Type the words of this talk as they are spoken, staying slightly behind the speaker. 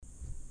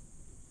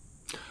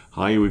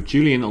Hi, with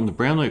Julian on the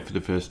brown note for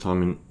the first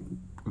time in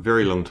a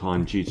very long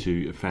time due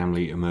to a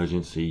family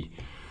emergency,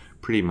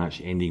 pretty much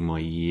ending my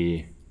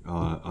year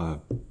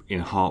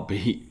in a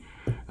heartbeat.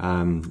 So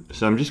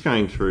I'm just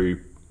going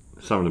through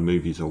some of the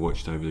movies I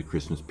watched over the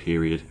Christmas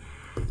period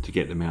to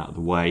get them out of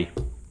the way.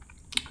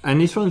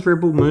 And this one's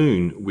Rebel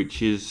Moon,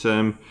 which is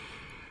something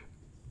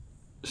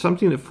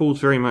that falls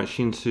very much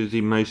into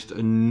the most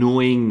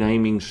annoying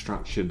naming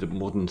structure that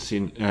modern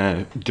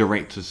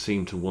directors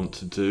seem to want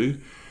to do.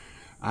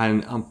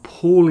 An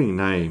appalling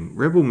name.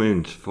 Rebel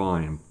Moon's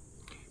fine,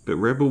 but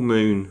Rebel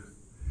Moon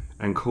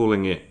and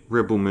calling it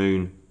Rebel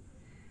Moon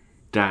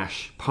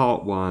dash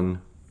Part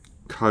 1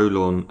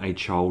 colon A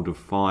Child of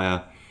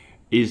Fire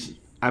is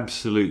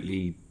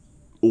absolutely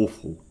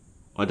awful.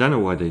 I don't know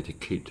why they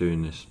keep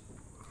doing this.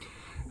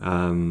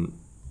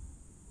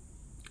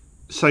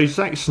 So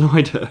Zack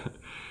Snyder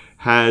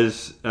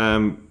has,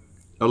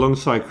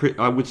 alongside,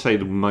 I would say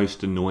the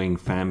most annoying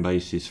fan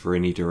bases for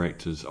any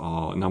directors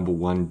are number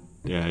one,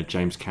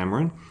 James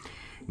Cameron,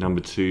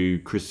 number two,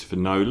 Christopher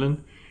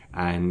Nolan,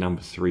 and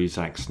number three,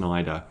 Zack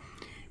Snyder.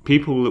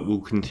 People that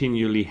will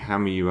continually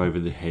hammer you over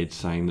the head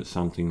saying that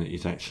something that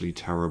is actually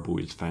terrible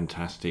is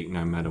fantastic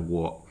no matter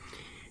what.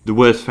 The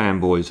worst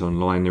fanboys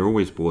online, they're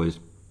always boys.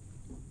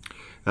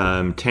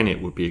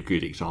 Tenet would be a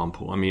good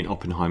example. I mean,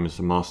 Oppenheimer's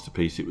a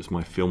masterpiece. It was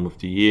my film of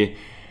the year.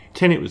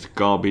 Tenet was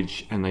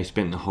garbage, and they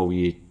spent the whole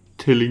year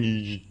telling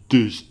you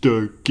just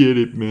don't get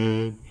it,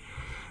 man.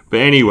 But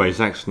anyway,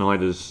 Zack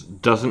Snyder's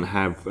doesn't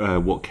have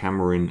what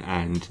Cameron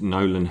and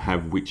Nolan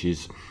have, which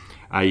is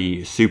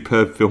a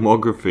superb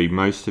filmography.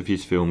 Most of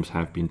his films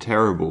have been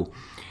terrible.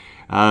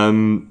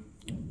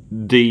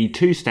 The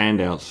two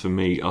standouts for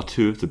me are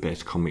two of the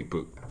best comic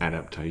book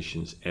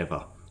adaptations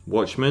ever.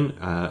 Watchmen,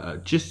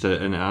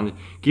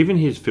 given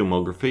his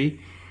filmography,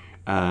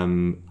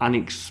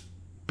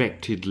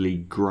 unexpectedly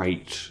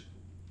great,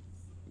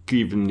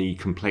 given the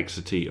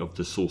complexity of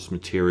the source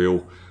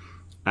material,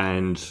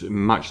 and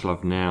much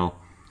love now.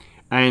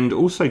 And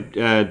also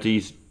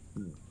these,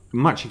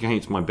 much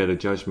against my better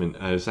judgment,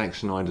 Zack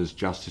Snyder's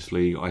Justice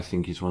League I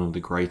think is one of the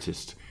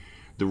greatest,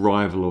 the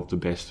rival of the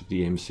best of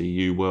the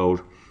MCU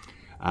world.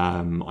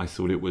 I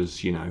thought it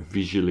was,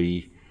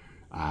 visually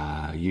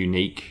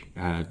unique,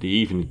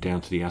 even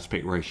down to the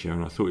aspect ratio,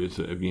 and I thought it was,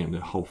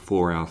 the whole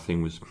 4-hour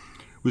thing was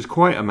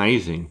quite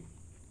amazing.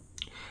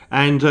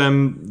 And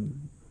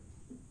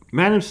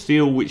Man of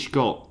Steel, which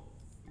got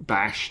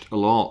bashed a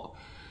lot,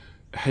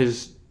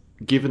 has,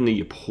 given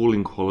the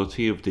appalling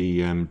quality of the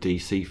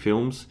DC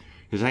films,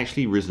 has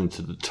actually risen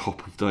to the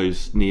top of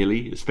those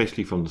nearly,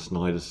 especially from the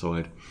Snyder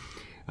side.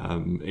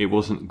 It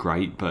wasn't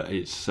great, but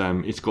it's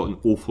got an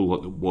awful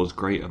lot that was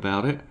great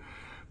about it.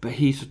 But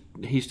he's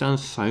done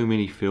so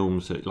many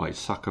films that, like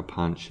Sucker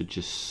Punch, are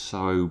just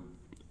so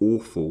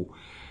awful.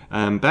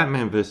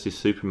 Batman vs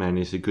Superman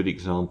is a good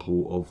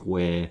example of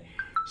where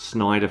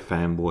Snyder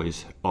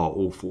fanboys are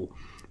awful,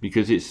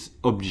 because it's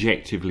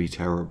objectively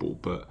terrible,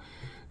 but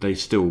they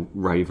still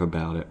rave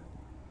about it.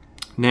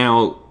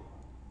 Now,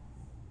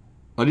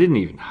 I didn't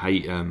even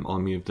hate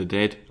Army of the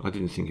Dead. I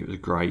didn't think it was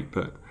great,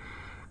 but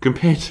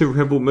compared to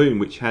Rebel Moon,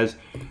 which has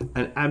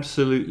an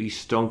absolutely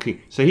stonking...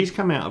 So he's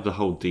come out of the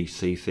whole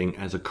DC thing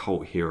as a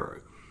cult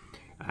hero.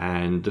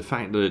 And the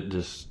fact that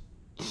the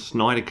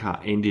Snyder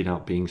Cut ended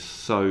up being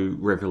so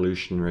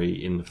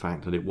revolutionary in the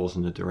fact that it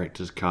wasn't a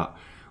director's cut,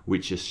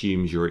 which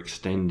assumes you're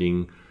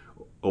extending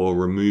or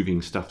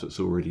removing stuff that's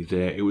already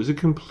there. It was a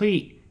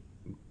complete...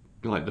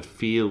 Like the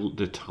feel,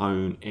 the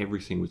tone,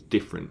 everything was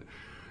different.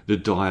 The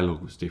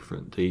dialogue was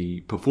different.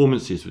 The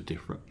performances were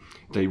different.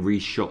 They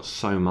reshot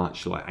so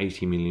much, like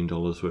 $80 million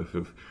worth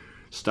of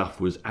stuff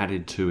was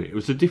added to it. It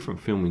was a different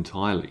film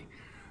entirely.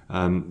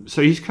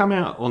 So he's come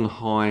out on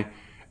high,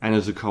 and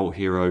as a cult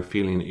hero,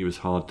 feeling that he was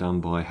hard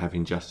done by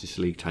having Justice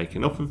League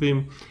taken off of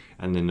him,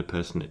 and then the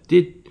person that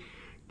did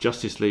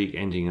Justice League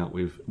ending up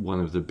with one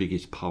of the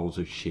biggest piles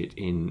of shit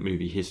in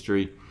movie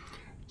history.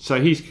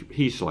 So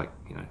he's like,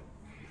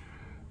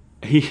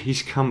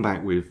 he's come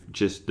back with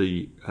just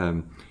the...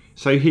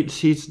 So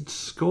his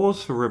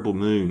scores for Rebel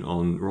Moon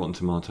on Rotten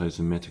Tomatoes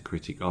and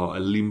Metacritic are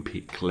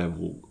Olympic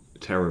level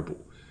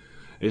terrible.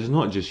 It's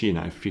not just,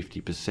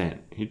 50%.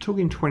 You're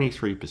talking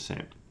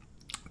 23%.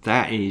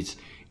 That is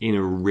in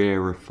a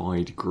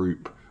rarefied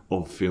group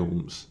of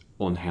films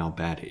on how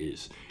bad it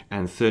is.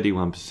 And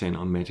 31%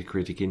 on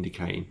Metacritic,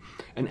 indicating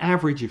an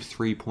average of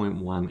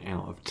 3.1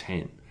 out of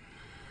 10.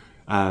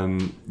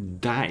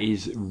 That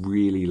is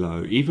really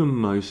low. Even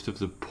most of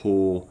the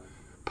poor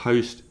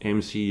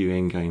post-MCU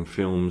Endgame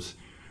films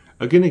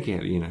are going to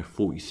get,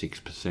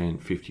 46%,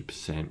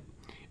 50%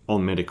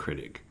 on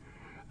Metacritic.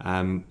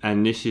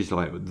 And this is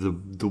like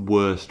the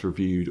worst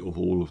reviewed of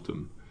all of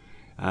them.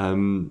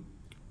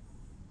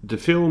 The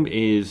film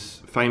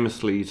is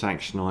famously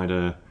Zack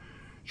Snyder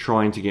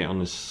trying to get on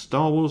the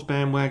Star Wars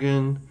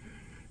bandwagon,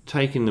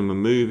 taking them a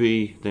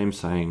movie, them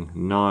saying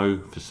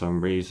no for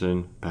some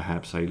reason.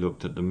 Perhaps they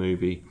looked at the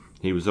movie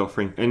he was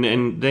offering, and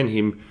then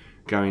him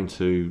going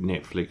to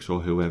Netflix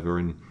or whoever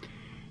and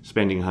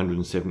spending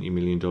 $170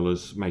 million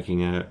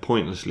making a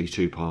pointlessly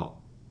two-part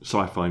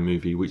sci-fi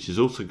movie, which is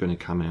also going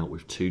to come out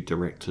with 2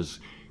 director's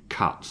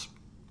cuts,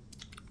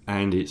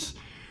 and it's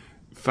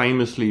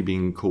famously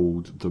being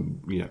called the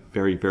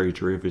very, very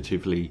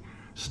derivatively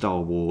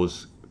Star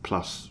Wars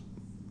plus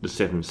the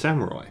 7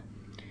 Samurai.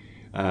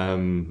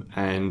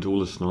 And all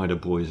the Snyder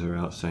boys are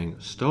out saying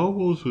Star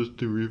Wars was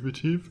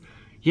derivative.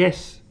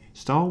 Yes,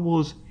 Star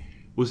Wars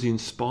was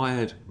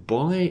inspired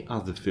by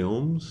other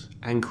films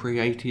and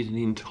created an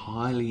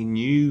entirely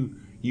new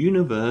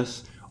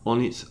universe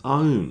on its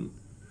own.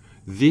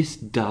 This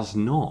does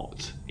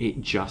not.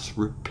 It just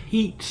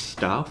repeats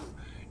stuff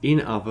in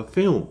other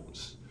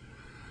films.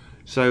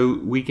 So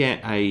we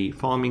get a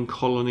farming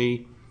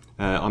colony.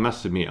 I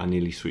must admit I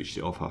nearly switched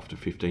it off after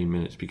 15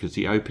 minutes because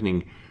the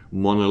opening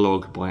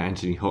monologue by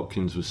Anthony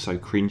Hopkins was so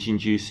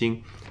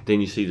cringe-inducing.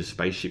 Then you see the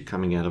spaceship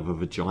coming out of a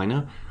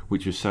vagina,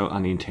 which was so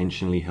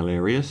unintentionally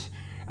hilarious.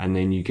 And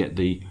then you get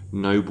the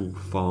noble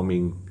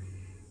farming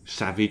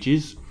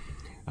savages,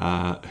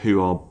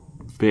 who are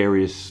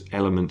various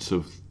elements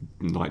of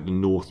like the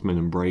Northmen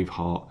and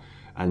Braveheart,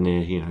 and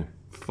they're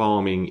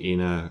farming in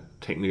a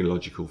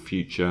technological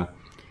future,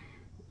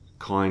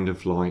 kind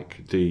of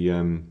like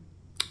the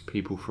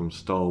people from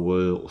Star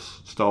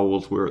Wars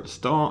were at the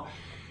start.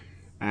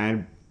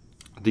 And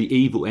the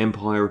evil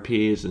empire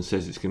appears and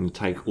says it's going to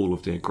take all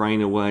of their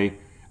grain away,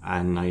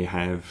 and they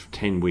have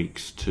 10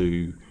 weeks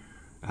to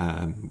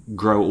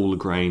grow all the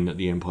grain that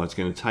the empire's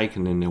going to take,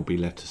 and then they'll be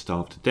left to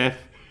starve to death.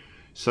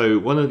 So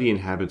one of the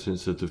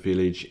inhabitants of the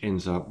village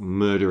ends up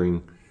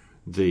murdering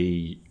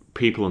the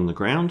people on the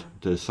ground,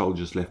 the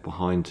soldiers left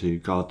behind to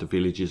guard the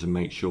villages and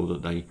make sure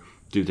that they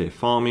do their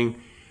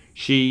farming.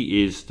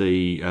 She is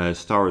the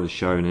star of the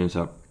show and ends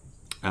up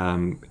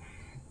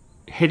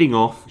heading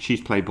off. She's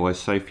played by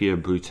Sophia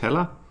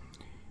Boutella,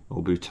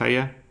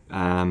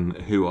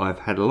 who I've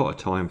had a lot of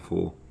time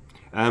for.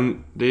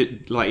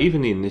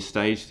 Even in this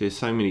stage, there's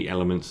so many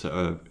elements that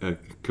are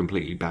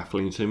completely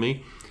baffling to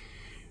me.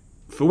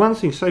 For one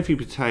thing, Sophie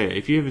Boutella,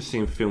 if you ever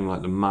seen a film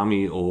like The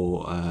Mummy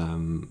or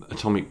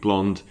Atomic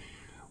Blonde,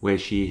 where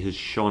she has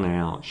shone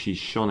out, she's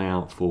shone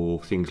out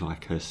for things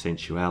like her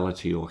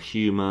sensuality or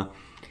humour,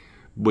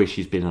 where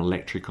she's been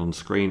electric on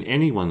screen.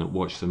 Anyone that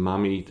watched The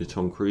Mummy, the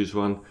Tom Cruise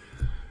one,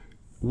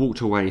 walked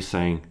away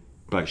saying,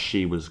 but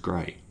she was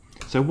great.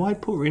 So why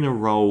put her in a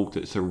role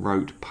that's a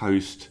rote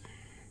post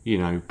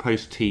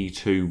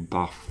T2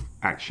 buff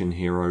action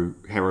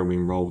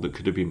heroine role that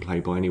could have been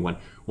played by anyone?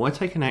 Why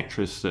take an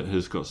actress that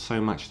has got so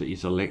much that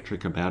is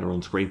electric about her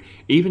on screen?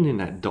 Even in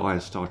that dire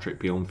Star Trek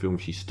Beyond film,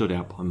 she stood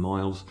out by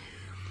miles,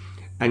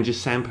 and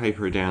just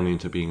sandpaper her down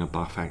into being a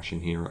buff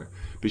action hero.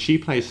 But she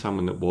plays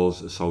someone that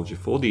was a soldier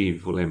for the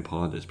evil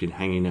empire that's been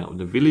hanging out with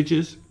the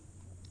villagers,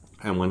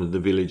 and one of the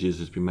villagers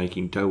has been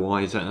making doe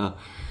eyes at her,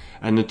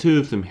 and the two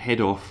of them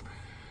head off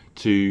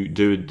to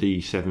do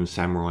the 7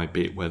 Samurai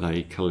bit where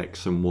they collect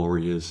some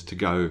warriors to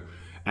go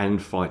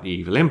and fight the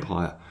evil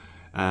empire.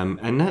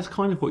 And that's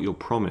kind of what you're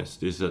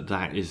promised, is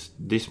that is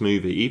this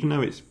movie, even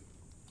though it's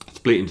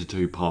split into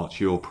 2 parts,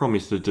 you're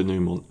promised the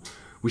denouement,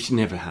 which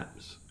never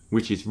happens,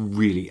 which is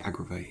really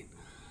aggravating.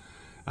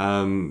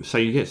 So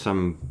you get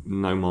some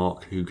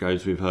no-mark who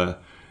goes with her,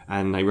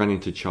 and they run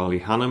into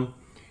Charlie Hunnam,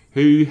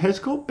 who has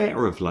got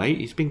better of late.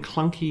 He's been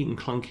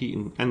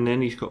clunky, and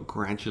then he's got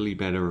gradually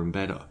better and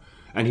better.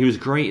 And he was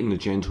great in The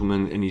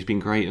Gentleman, and he's been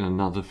great in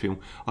another film.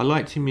 I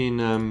liked him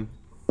in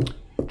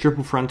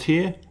Triple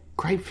Frontier.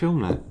 Great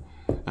film, that.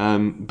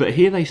 But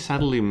here they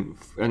saddle him,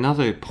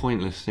 another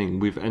pointless thing,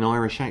 with an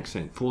Irish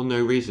accent for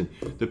no reason.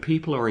 The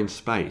people are in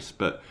space,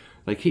 but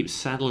they keep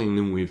saddling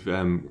them with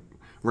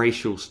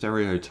racial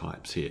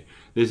stereotypes here.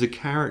 There's a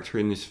character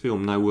in this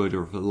film, no word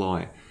of a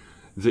lie,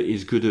 that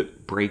is good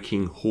at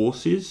breaking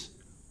horses.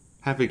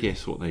 Have a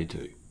guess what they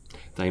do.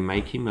 They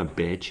make him a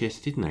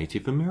bare-chested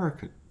Native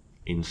American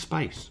in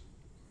space.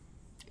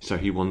 So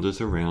he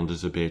wanders around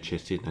as a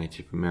bare-chested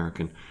Native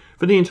American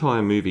for the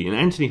entire movie. And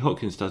Anthony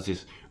Hopkins does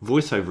this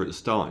voiceover at the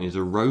start and is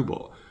a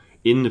robot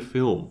in the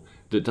film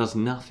that does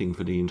nothing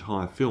for the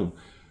entire film,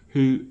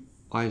 who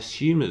I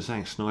assume that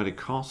Zack Snyder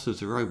cast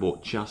as a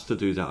robot just to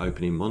do that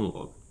opening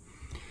monologue.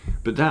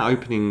 But that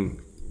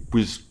opening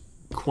was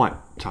quite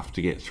tough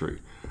to get through.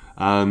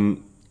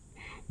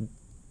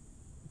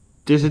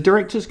 There's a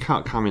director's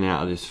cut coming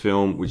out of this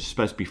film, which is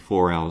supposed to be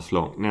 4 hours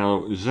long.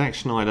 Now, Zack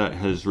Snyder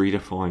has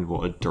redefined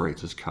what a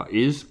director's cut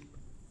is,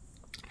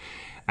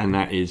 and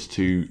that is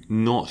to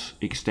not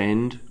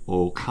extend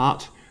or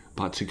cut,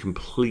 but to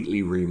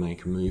completely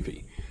remake a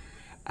movie.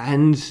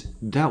 And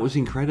that was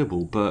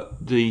incredible,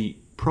 but the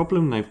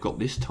problem they've got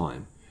this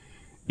time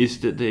is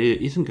that there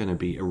isn't going to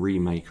be a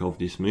remake of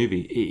this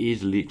movie. It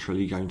is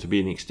literally going to be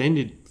an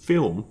extended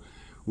film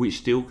which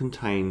still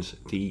contains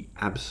the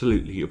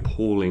absolutely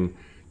appalling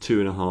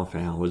 2.5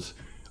 hours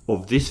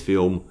of this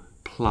film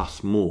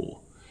plus more.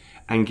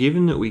 And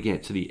given that we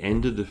get to the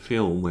end of the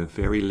film where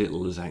very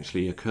little has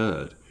actually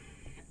occurred,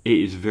 it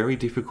is very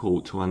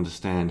difficult to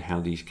understand how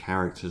these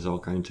characters are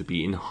going to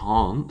be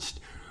enhanced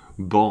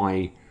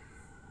by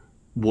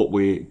what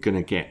we're going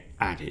to get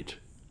added.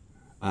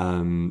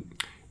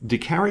 The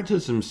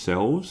characters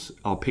themselves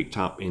are picked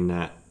up in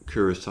that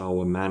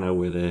Kurosawa manner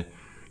where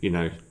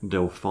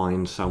they'll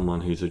find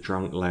someone who's a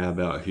drunk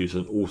layabout who's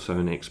also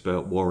an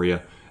expert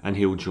warrior, and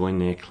he'll join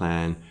their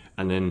clan,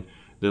 and then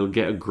they'll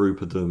get a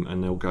group of them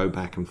and they'll go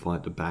back and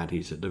fight the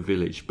baddies at the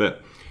village.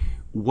 But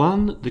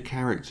the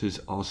characters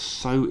are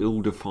so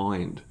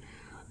ill-defined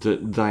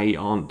that they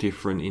aren't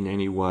different in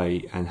any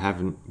way and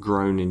haven't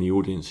grown in the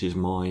audience's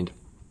mind.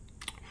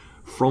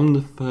 From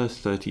the first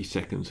 30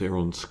 seconds they're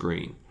on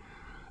screen,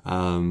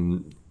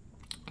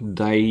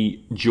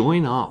 they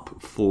join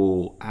up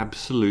for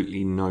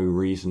absolutely no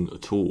reason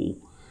at all,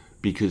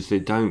 because they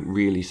don't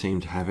really seem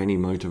to have any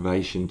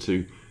motivation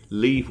to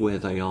leave where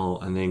they are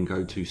and then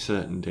go to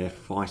certain death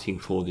fighting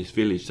for this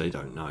village they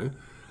don't know.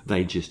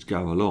 They just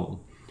go along.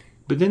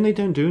 But then they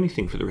don't do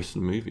anything for the rest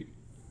of the movie.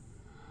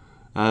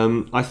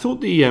 I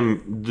thought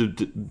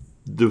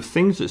the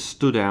things that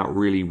stood out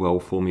really well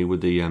for me were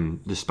the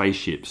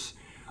spaceships.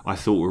 I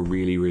thought were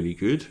really, really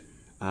good.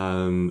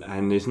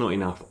 And there's not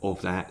enough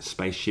of that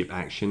spaceship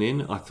action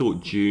in. I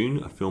thought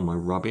Dune, a film I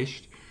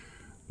rubbished,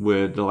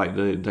 where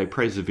they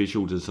praised the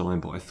visual design,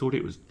 but I thought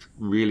it was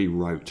really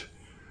rote.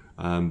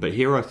 But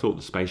here I thought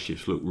the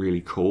spaceships looked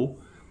really cool.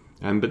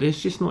 But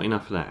there's just not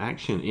enough of that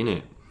action in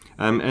it.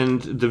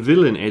 And the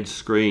villain, Ed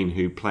Skrein,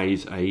 who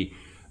plays a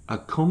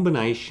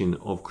combination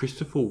of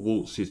Christopher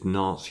Waltz's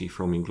Nazi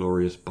from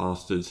Inglourious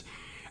Bastards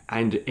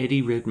and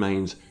Eddie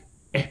Redmayne's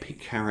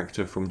epic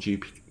character from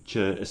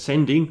Jupiter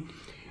Ascending,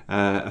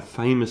 a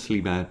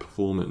famously bad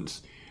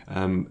performance.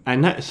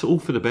 And that's all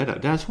for the better.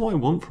 That's what I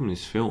want from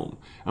this film.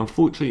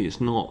 Unfortunately,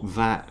 it's not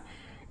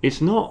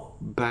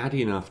bad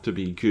enough to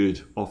be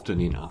good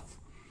often enough.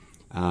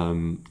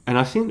 And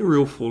I think the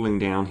real falling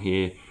down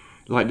here,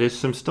 there's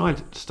some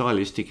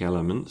stylistic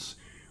elements,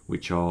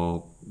 which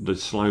are the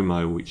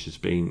slow-mo, which has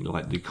been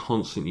the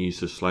constant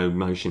use of slow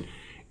motion.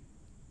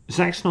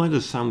 Zack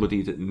Snyder's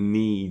somebody that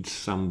needs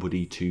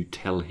somebody to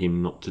tell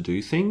him not to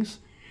do things.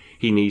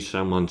 He needs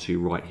someone to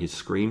write his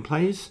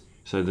screenplays,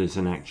 so there's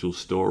an actual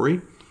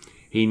story.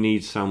 He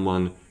needs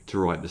someone to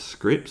write the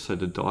script, so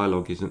the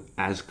dialogue isn't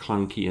as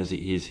clunky as it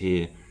is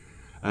here.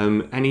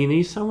 And he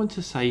needs someone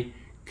to say,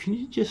 can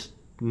you just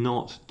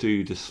not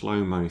do the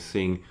slow-mo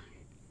thing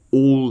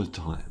all the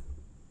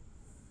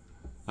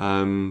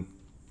time?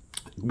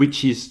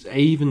 Which is,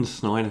 even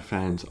Snyder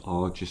fans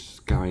are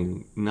just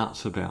going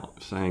nuts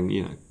about,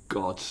 saying,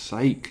 God's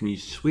sake, can you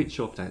switch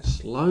off that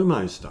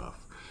slow-mo stuff?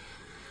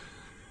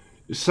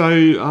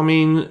 So, I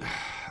mean,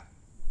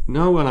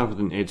 no one other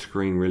than Ed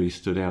Skrein really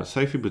stood out.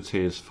 Sophie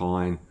Boutier's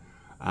fine.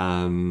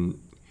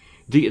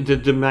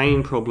 The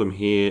main problem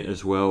here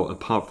as well,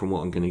 apart from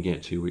what I'm going to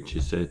get to, which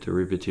is their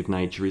derivative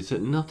nature, is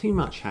that nothing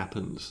much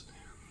happens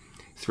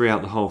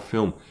throughout the whole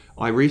film.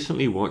 I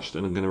recently watched,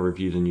 and I'm going to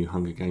review the new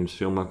Hunger Games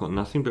film. I've got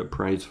nothing but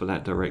praise for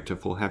that director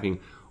for having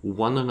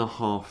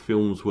 1.5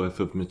 films worth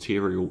of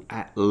material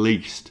at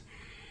least,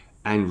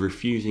 and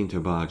refusing to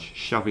budge,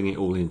 shoving it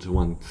all into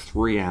one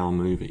 3-hour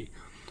movie.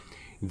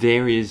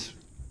 There is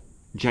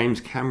James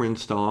Cameron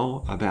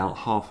style about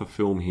half a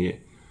film here,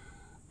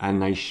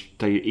 and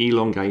they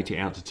elongate it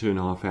out to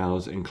 2.5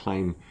 hours and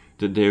claim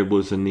that there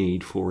was a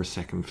need for a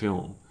second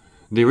film.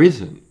 There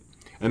isn't.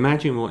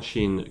 Imagine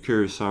watching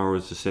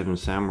Kurosawa's The Seven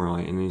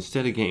Samurai, and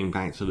instead of getting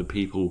back to the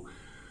people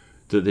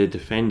that they're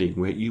defending,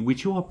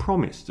 which you are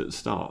promised at the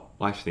start,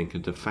 I think, a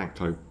de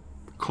facto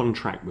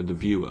contract with the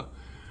viewer,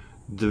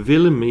 the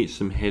villain meets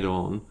them head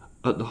on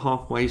at the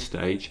halfway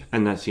stage,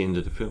 and that's the end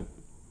of the film.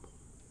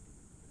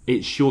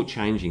 It's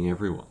shortchanging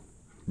everyone.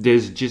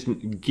 There's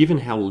just, given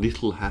how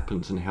little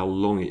happens and how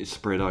long it's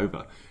spread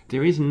over,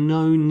 there is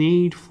no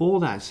need for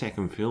that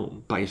second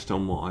film based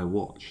on what I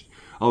watched.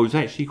 I was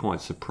actually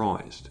quite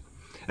surprised.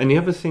 And the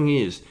other thing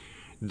is,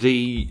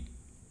 the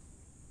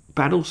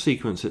battle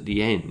sequence at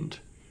the end,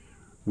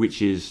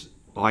 which is,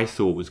 I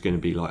thought was going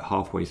to be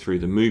halfway through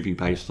the movie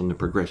based on the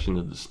progression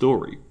of the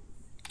story,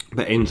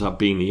 but ends up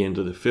being the end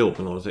of the film,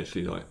 and I was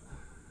actually like,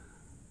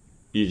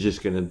 you're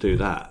just going to do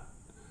that?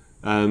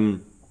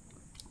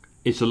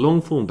 It's a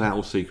long-form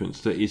battle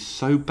sequence that is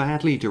so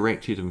badly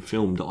directed and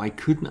filmed that I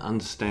couldn't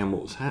understand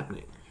what was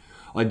happening.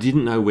 I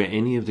didn't know where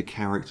any of the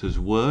characters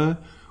were,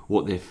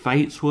 what their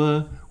fates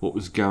were, what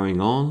was going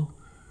on.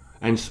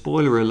 And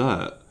spoiler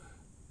alert,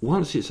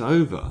 once it's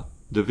over,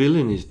 the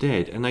villain is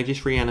dead, and they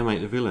just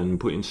reanimate the villain and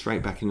put him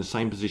straight back in the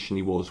same position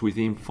he was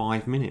within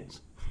 5 minutes.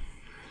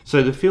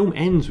 So the film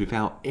ends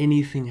without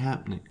anything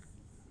happening.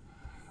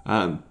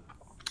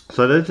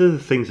 So those are the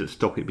things that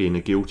stop it being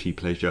a guilty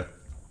pleasure.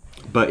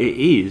 But it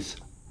is,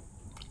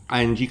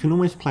 and you can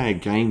almost play a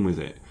game with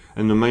it.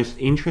 And the most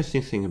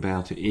interesting thing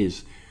about it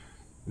is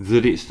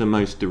that it's the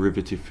most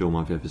derivative film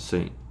I've ever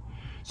seen.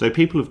 So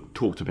people have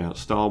talked about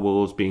Star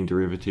Wars being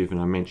derivative, and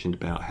I mentioned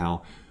about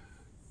how,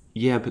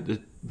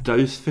 but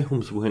those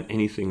films weren't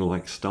anything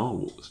like Star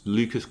Wars.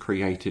 Lucas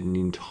created an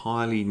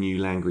entirely new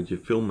language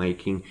of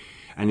filmmaking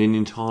and an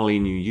entirely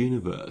new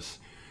universe.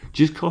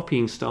 Just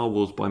copying Star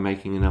Wars by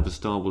making another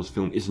Star Wars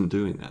film isn't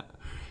doing that.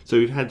 So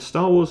we've had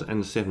Star Wars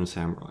and The Seven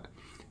Samurai.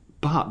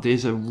 But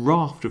there's a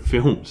raft of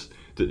films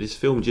that this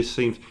film just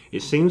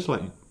seems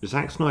like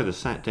Zack Snyder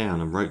sat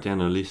down and wrote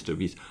down a list of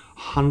his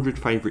 100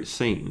 favourite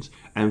scenes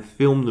and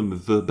filmed them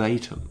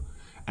verbatim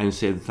and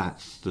said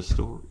that's the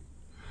story.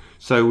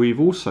 So we've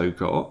also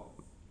got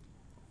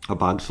A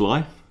Bug's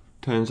Life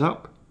turns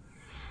up.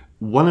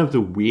 One of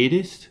the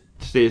weirdest,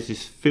 there's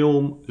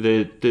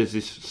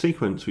this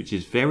sequence which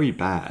is very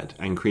bad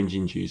and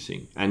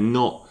cringe-inducing and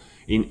not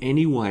in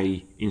any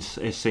way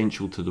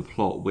essential to the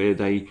plot, where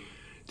the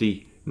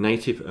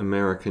Native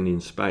American in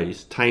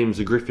space tames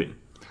a griffin.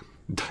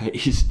 That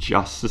is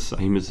just the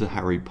same as the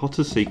Harry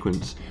Potter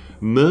sequence,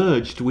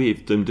 merged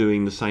with them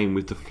doing the same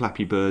with the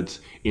Flappy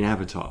Birds in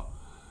Avatar.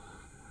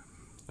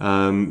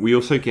 We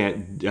also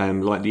get,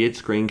 like the Ed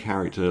Skrein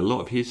character, a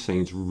lot of his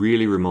scenes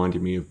really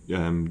reminded me of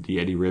the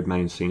Eddie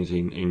Redmayne scenes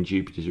in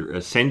Jupiter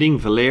Ascending,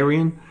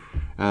 Valerian,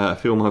 a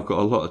film I've got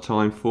a lot of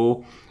time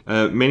for.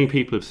 Many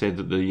people have said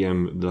that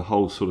the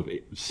whole sort of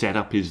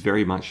setup is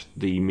very much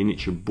the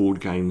miniature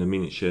board game, the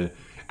miniature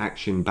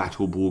action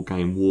battle board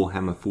game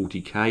Warhammer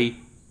 40k.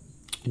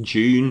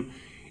 Dune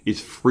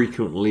is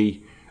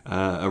frequently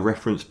a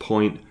reference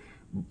point.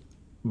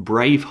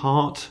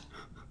 Braveheart,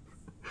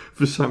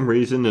 for some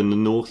reason, and the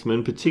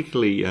Northmen,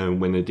 particularly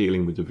when they're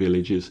dealing with the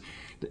villagers.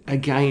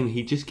 Again,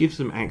 he just gives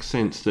them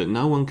accents that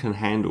no one can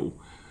handle.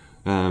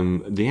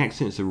 The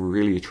accents are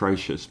really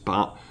atrocious,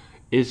 but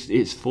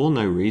it's for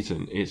no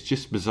reason. It's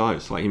just bizarre.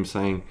 It's like him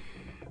saying,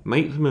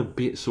 make them a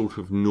bit sort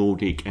of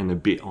Nordic and a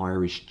bit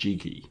Irish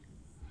jiggy.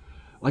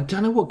 I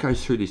don't know what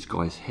goes through this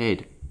guy's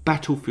head.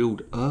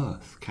 Battlefield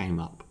Earth came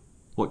up.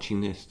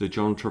 Watching this, the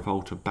John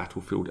Travolta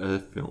Battlefield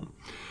Earth film.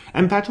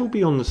 And Battle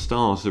Beyond the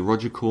Stars, the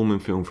Roger Corman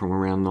film from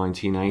around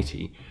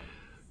 1980,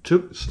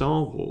 took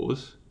Star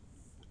Wars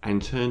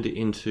and turned it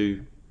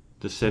into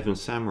the Seven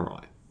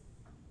Samurai.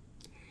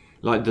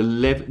 Like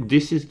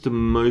this is the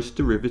most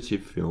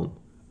derivative film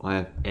I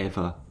have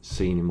ever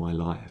seen in my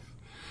life.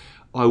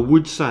 I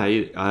would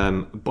say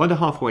by the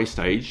halfway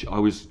stage, I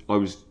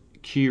was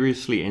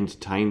curiously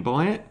entertained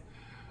by it.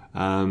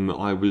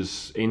 I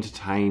was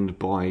entertained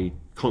by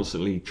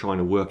constantly trying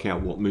to work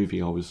out what movie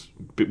I was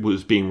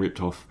being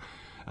ripped off.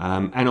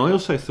 And I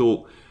also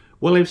thought,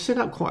 well, they've set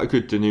up quite a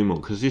good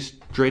denouement, because this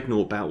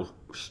dreadnought battle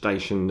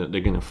station that they're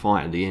going to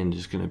fight at the end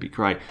is going to be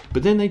great.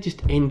 But then they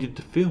just ended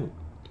the film.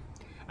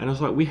 And I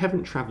was like, we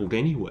haven't travelled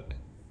anywhere.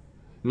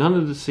 None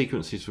of the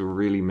sequences were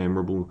really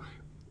memorable.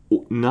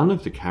 None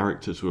of the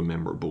characters were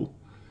memorable.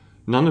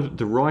 None of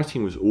the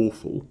writing was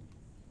awful.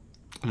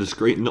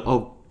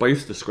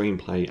 Both the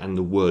screenplay and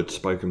the words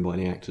spoken by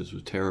the actors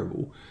were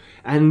terrible.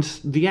 And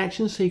the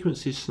action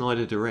sequences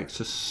Snyder directs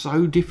are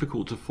so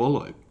difficult to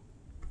follow.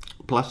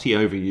 Plus he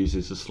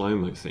overuses the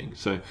slow-mo thing.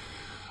 So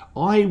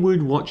I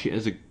would watch it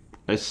as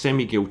a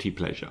semi-guilty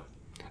pleasure.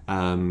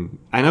 And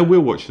I will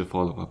watch the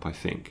follow-up, I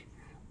think.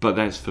 But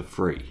that's for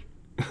free.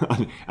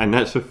 And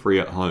that's for free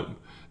at home.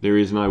 There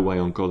is no way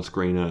on God's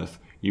green earth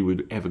you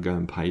would ever go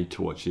and pay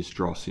to watch this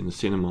dross in the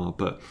cinema.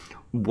 But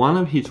one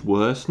of his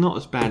worst, not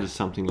as bad as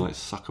something like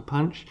Sucker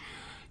Punch,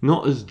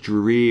 not as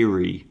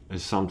dreary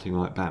as something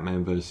like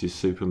Batman vs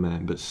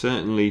Superman, but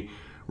certainly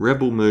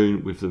Rebel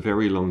Moon, with the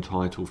very long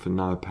title for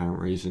no apparent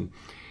reason,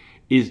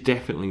 is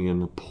definitely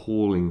an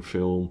appalling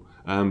film,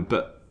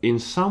 but in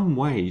some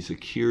ways a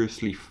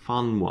curiously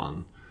fun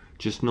one,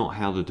 just not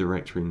how the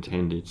director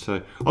intended.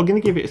 So I'm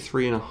going to give it a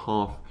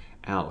 3.5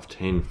 out of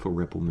 10 for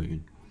Rebel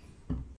Moon.